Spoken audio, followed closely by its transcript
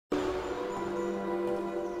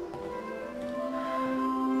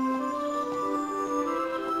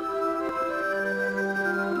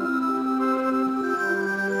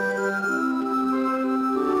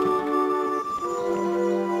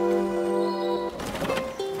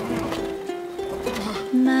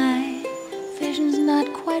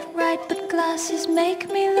glasses make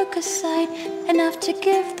me look a sight, enough to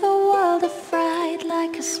give the world a fright,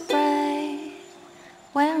 like a spray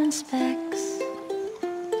wearing specs.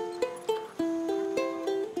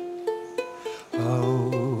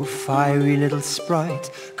 Oh, fiery little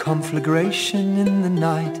sprite, conflagration in the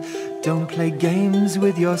night. Don't play games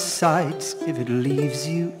with your sight if it leaves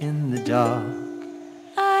you in the dark.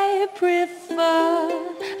 I prefer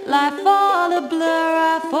life all a blur.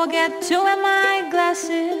 I forget to wear my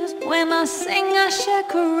glasses. When I sing I share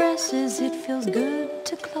caresses. It feels good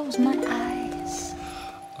to close my eyes.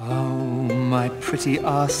 Oh, my pretty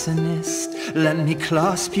arsonist, let me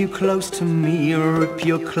clasp you close to me, rip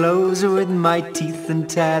your clothes with my teeth and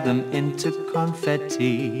tear them into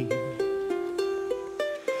confetti,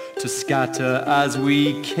 to scatter as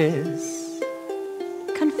we kiss.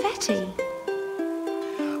 Confetti?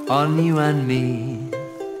 On you and me.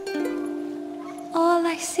 All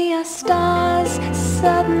I see are stars.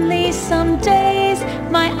 Suddenly some days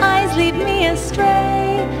my eyes lead me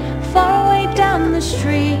astray, far away down the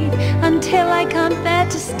street, until I can't bear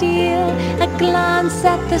to steal a glance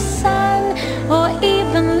at the sun, or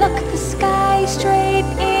even look the sky straight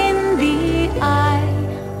in the eye.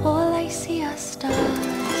 All I see are stars.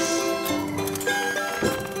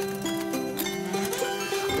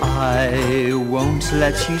 I won't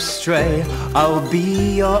let you stray, I'll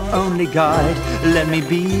be your only guide. Let me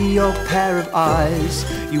be your pair of eyes,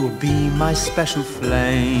 you will be my special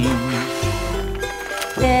flame.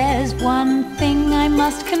 There's one thing I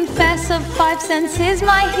must confess, of five senses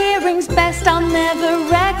my hearing's best. I'll never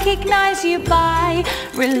recognize you by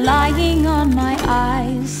relying on my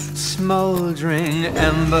eyes. Smoldering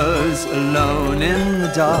embers alone in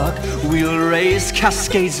the dark, we'll raise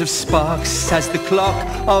cascades of sparks. As the clock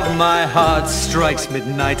of my heart strikes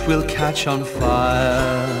midnight, we'll catch on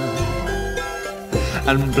fire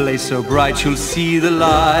and blaze so bright you'll see the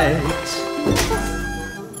light.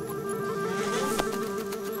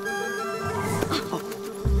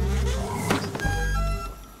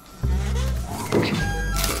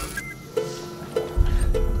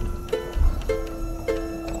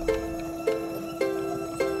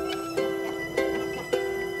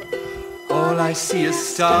 All I see is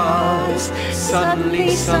stars.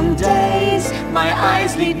 Suddenly some days my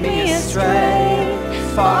eyes lead me astray,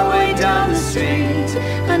 far away down the street,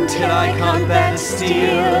 until I can't bear to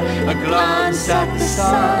steal a glance at the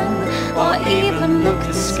sun, or even look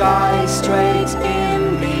the sky straight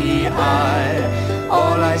in the eye.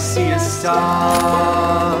 All I see is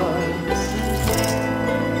stars.